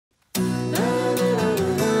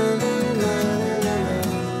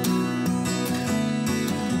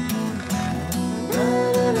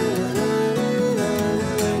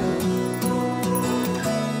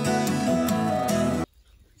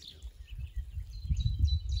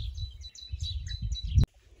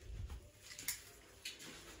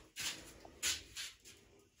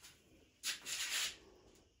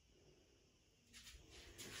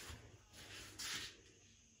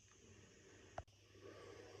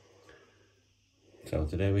So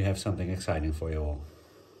today we have something exciting for you all.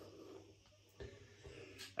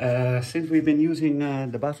 Since we've been using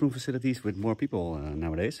the bathroom facilities with more people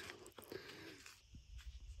nowadays,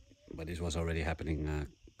 but this was already happening a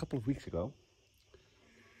couple of weeks ago,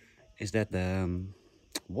 is that the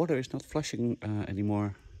water is not flushing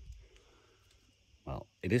anymore. Well,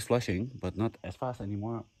 it is flushing, but not as fast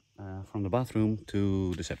anymore from the bathroom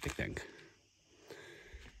to the septic tank.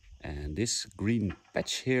 And this green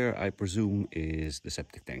patch here, I presume, is the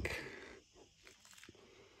septic tank.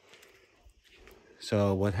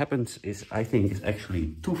 So what happens is, I think, is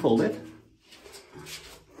actually two-folded.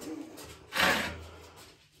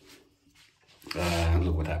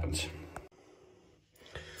 Look what happens.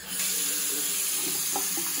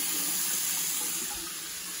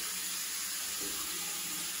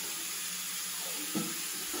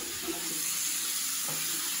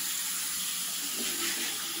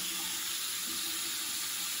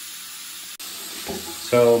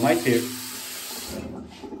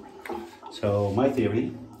 So my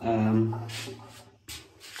theory,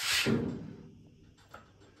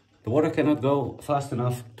 the water cannot go fast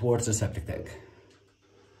enough towards the septic tank.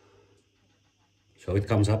 So it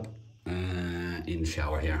comes up in the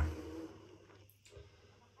shower here.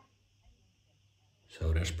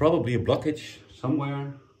 So there's probably a blockage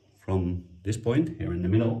somewhere from this point here in the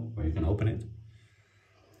middle, where you can open it,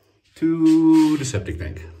 to the septic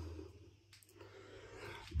tank.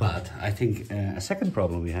 But I think a second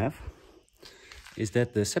problem we have is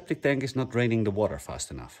that the septic tank is not draining the water fast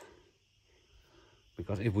enough.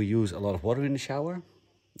 Because if we use a lot of water in the shower,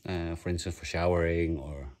 for instance for showering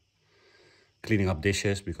or cleaning up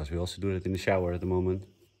dishes, because we also do that in the shower at the moment.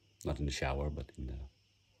 Not in the shower, but in the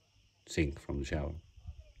sink from the shower.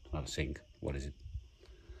 Not a sink, what is it?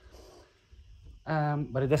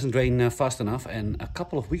 But it doesn't drain fast enough, and a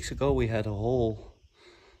couple of weeks ago we had a whole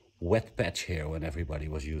wet patch here when everybody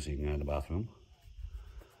was using the bathroom.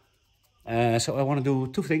 So I want to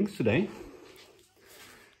do two things today.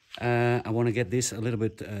 I want to get this a little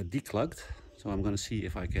bit declogged. So I'm going to see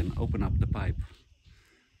if I can open up the pipe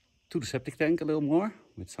to the septic tank a little more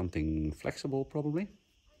with something flexible probably.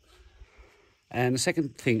 And the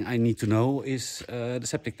second thing I need to know is the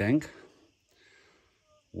septic tank.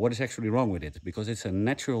 What is actually wrong with it? Because it's a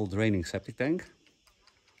natural draining septic tank.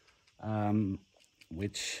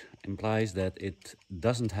 Which implies that it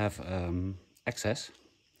doesn't have access,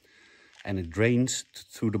 and it drains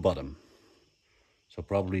through the bottom. So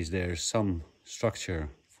probably there's some structure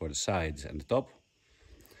for the sides and the top,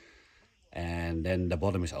 and then the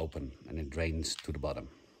bottom is open and it drains to the bottom.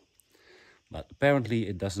 But apparently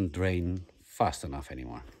it doesn't drain fast enough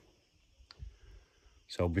anymore.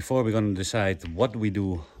 So before we're going to decide what we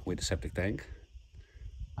do with the septic tank,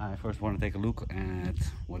 I first want to take a look at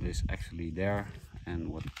what is actually there and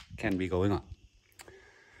what can be going on.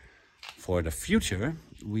 For the future,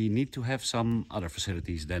 we need to have some other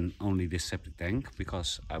facilities than only this septic tank,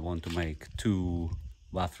 because I want to make 2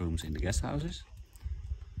 bathrooms in the guest houses.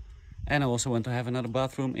 And I also want to have another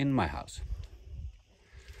bathroom in my house.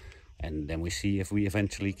 And then we see if we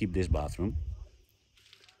eventually keep this bathroom.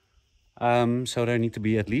 So there need to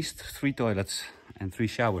be at least 3 toilets and 3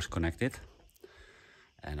 showers connected.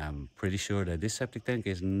 And I'm pretty sure that this septic tank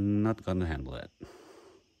is not gonna handle that.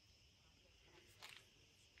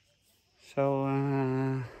 So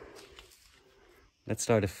let's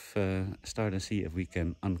start and see if we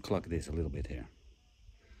can unclog this a little bit here.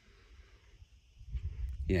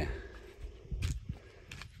 Yeah.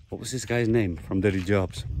 What was this guy's name from Dirty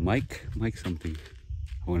Jobs? Mike something.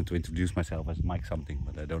 I wanted to introduce myself as Mike something,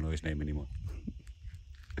 but I don't know his name anymore.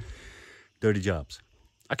 Dirty Jobs.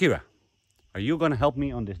 Akira, are you gonna help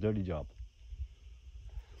me on this dirty job?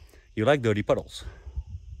 You like dirty puddles?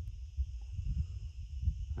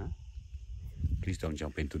 Huh? Please don't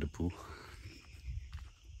jump into the pool.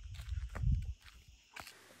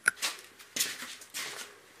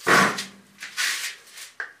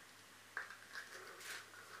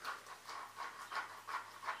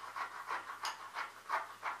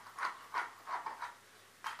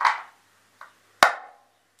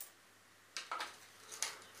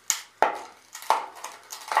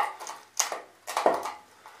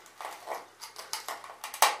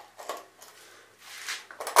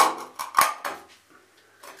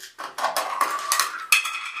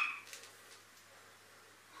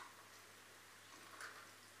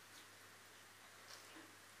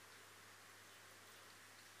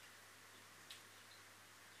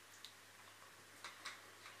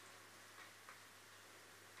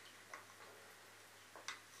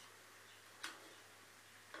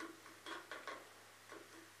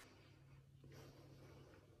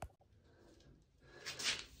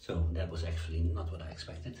 So that was actually not what I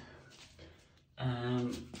expected.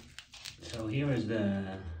 So here is the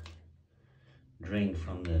drain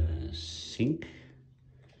from the sink,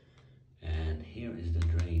 and here is the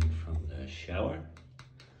drain from the shower.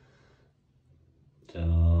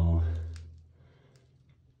 So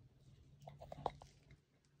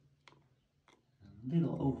a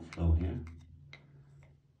little overflow here.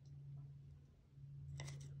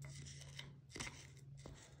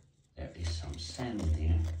 There is some sand in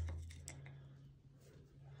here,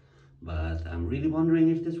 but I'm really wondering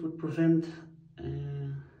if this would prevent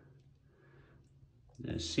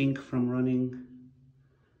the sink from running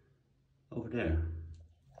over there.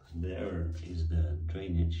 There is the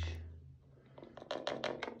drainage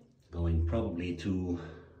going probably to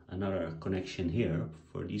another connection here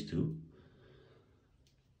for these two.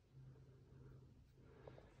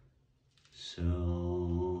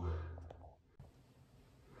 So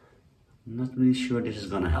I'm not really sure this is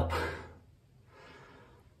gonna help.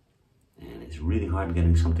 And it's really hard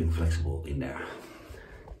getting something flexible in there.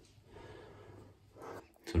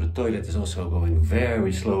 So the toilet is also going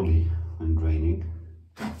very slowly when draining.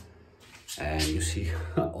 And you see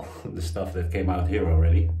all the stuff that came out here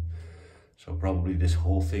already. So probably this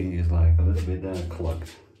whole thing is like a little bit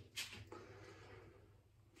clogged.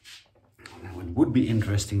 Now it would be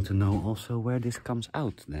interesting to know also where this comes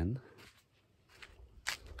out then.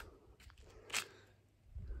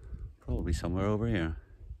 Probably somewhere over here.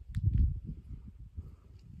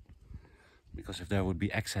 Because if there would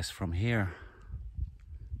be access from here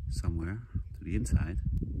somewhere to the inside,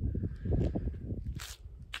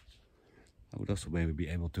 I would also maybe be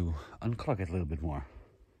able to unclog it a little bit more.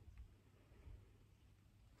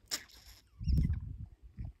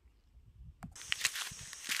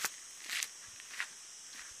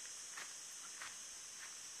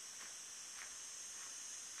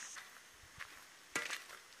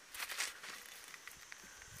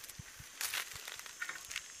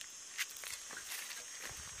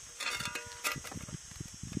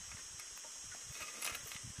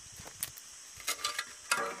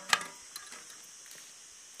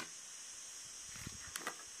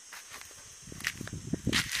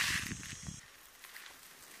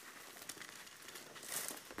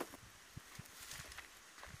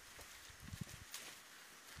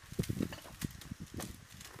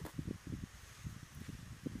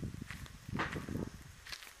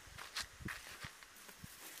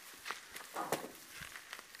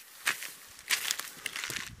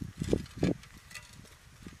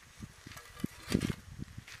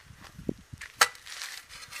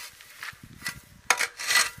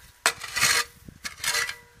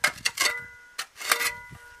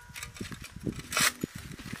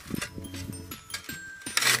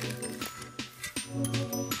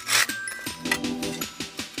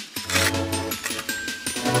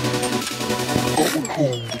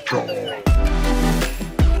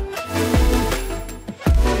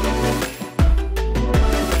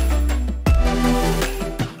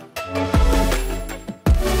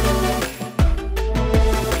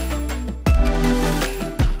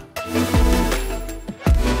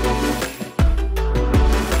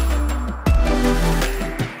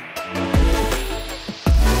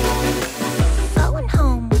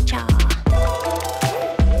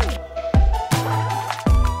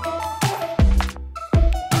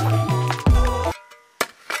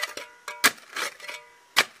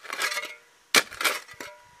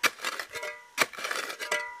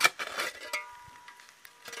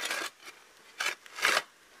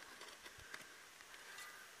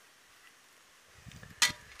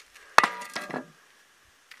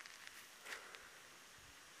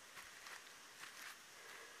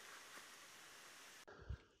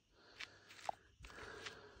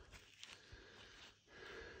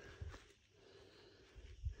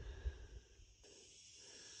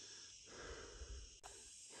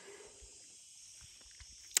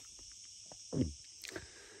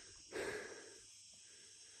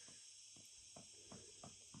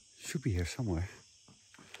 Should be here somewhere.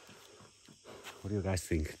 What do you guys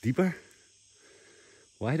think? Deeper?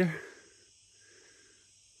 Wider?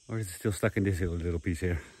 Or is it still stuck in this little piece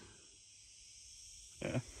here?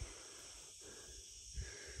 Yeah.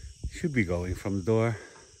 Should be going from the door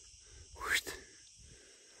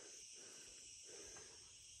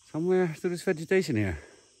somewhere to this vegetation here.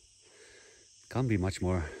 Can't be much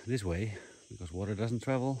more this way because water doesn't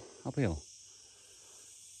travel uphill.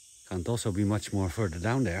 Can't also be much more further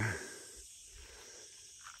down there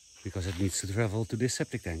because it needs to travel to this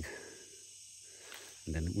septic tank.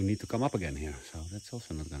 And then we need to come up again here, so that's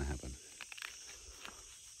also not gonna happen.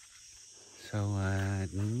 So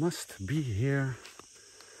it must be here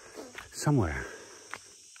somewhere.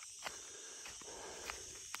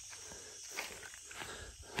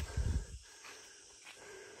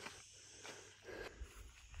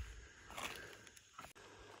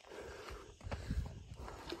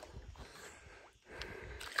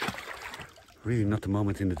 Really not the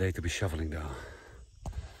moment in the day to be shoveling though.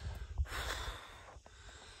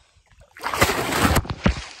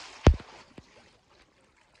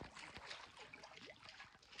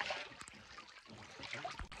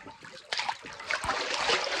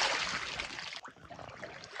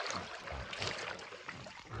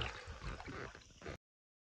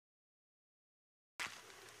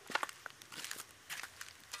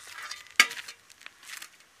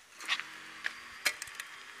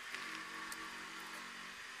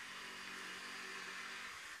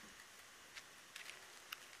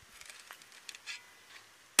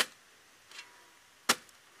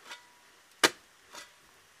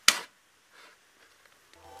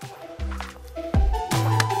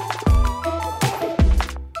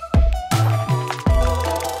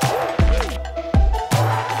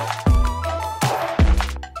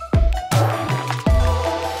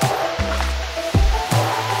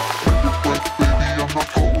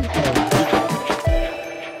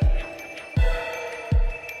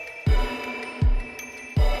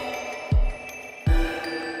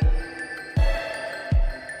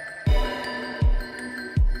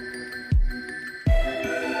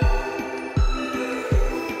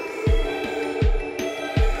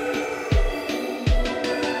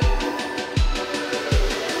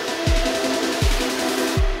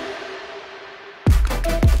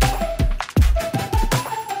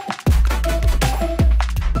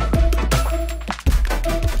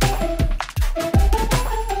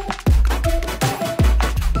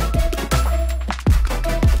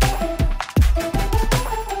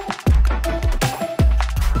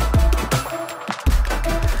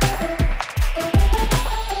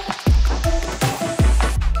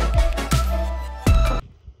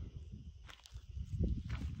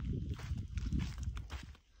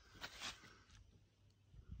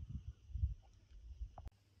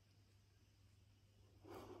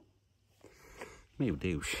 Meu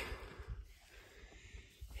Deus.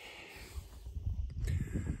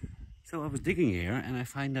 So I was digging here and I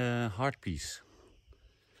find a hard piece.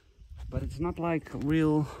 But it's not like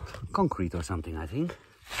real concrete or something, I think.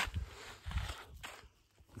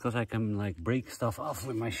 Because I can like break stuff off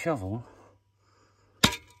with my shovel.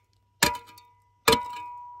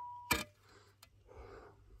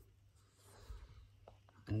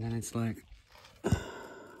 And then it's like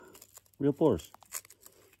real pores.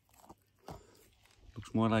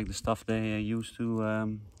 Looks more like the stuff they use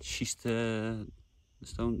to schist the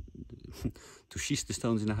stone, to schist the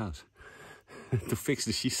stones in the house, to fix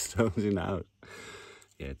the schist stones in the house.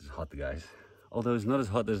 Yeah, it's hot, guys. Although it's not as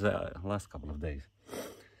hot as the last couple of days.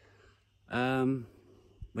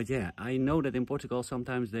 But yeah, I know that in Portugal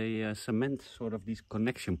sometimes they cement sort of these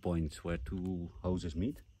connection points where two hoses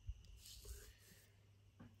meet.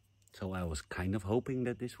 So I was kind of hoping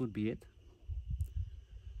that this would be it.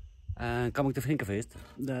 Coming to think of it,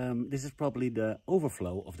 this is probably the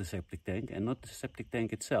overflow of the septic tank and not the septic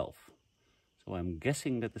tank itself. So I'm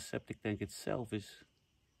guessing that the septic tank itself is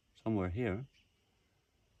somewhere here.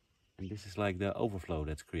 And this is like the overflow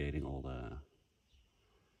that's creating all the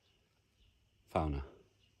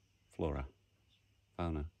flora,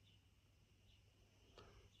 fauna.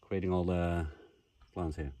 Creating all the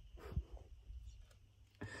plants here.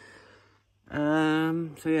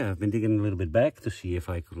 So yeah, I've been digging a little bit back to see if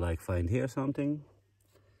I could like find here something.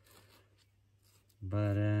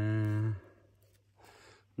 But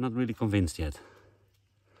not really convinced yet.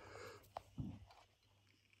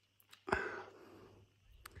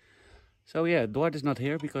 So yeah, Duarte is not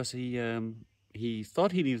here because he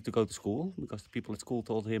thought he needed to go to school because the people at school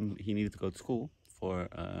told him he needed to go to school for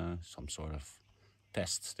some sort of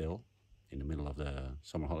test still in the middle of the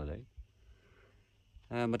summer holiday.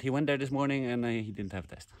 But he went there this morning and he didn't have a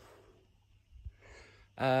test.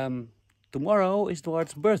 Tomorrow is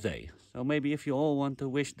Duarte's birthday. So maybe if you all want to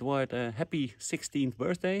wish Duarte a happy 16th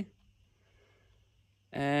birthday.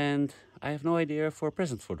 And I have no idea for a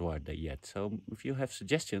present for Duarte yet. So if you have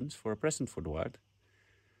suggestions for a present for Duarte,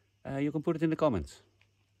 you can put it in the comments.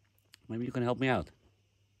 Maybe you can help me out.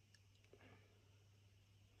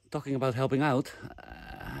 Talking about helping out,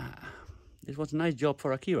 this was a nice job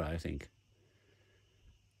for Akira, I think.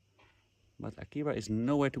 But Akira is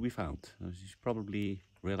nowhere to be found. So she's probably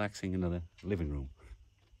relaxing in the living room.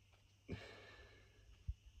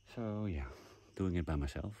 So yeah, doing it by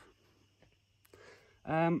myself.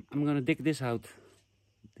 I'm gonna dig this out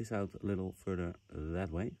a little further that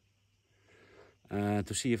way.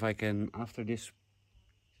 To see if I can, after this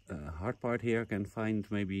hard part here, can find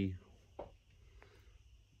maybe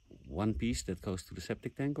one piece that goes to the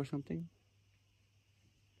septic tank or something.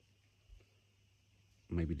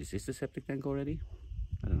 Maybe this is the septic tank already?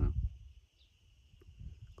 I don't know.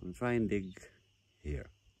 I'm gonna try and dig here.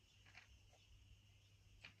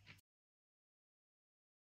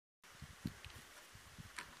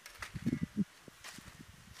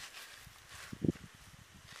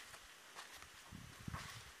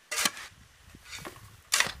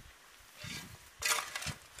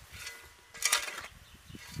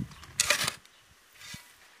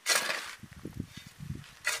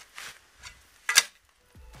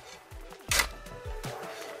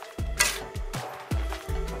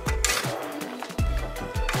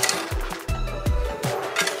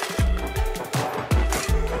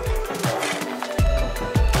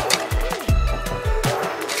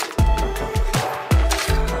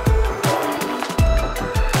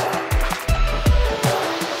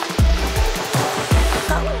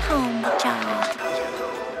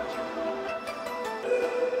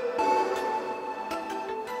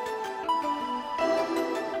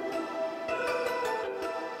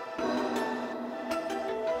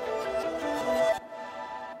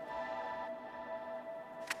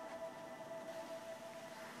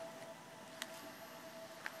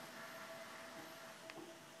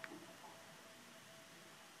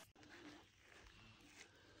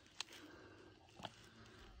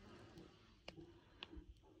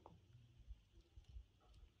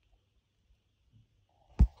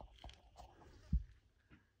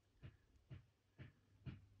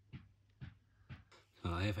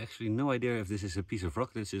 I have actually no idea if this is a piece of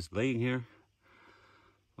rock that's just laying here,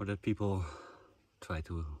 or that people try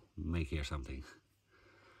to make here something.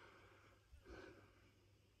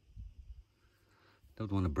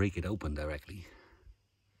 Don't want to break it open directly.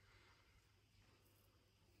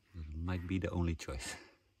 It might be the only choice.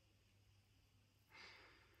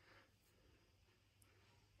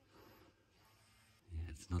 Yeah,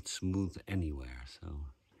 it's not smooth anywhere, so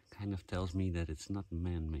it kind of tells me that it's not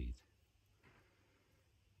man-made.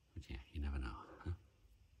 But yeah, you never know, huh?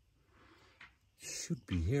 It should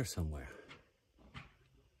be here somewhere.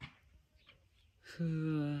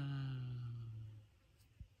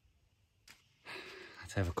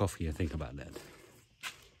 Let's have a coffee and think about that.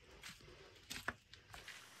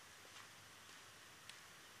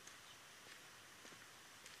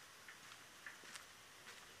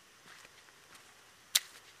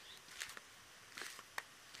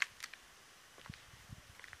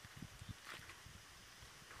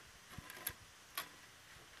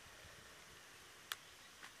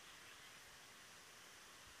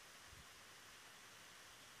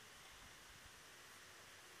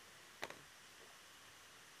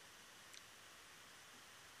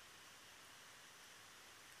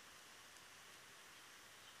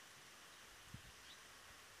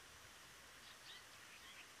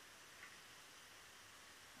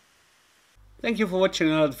 Thank you for watching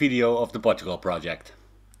another video of the Portugal project.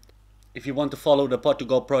 If you want to follow the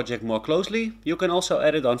Portugal project more closely, you can also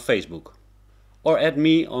add it on Facebook. Or add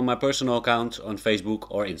me on my personal account on Facebook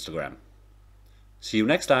or Instagram. See you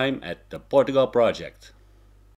next time at the Portugal project.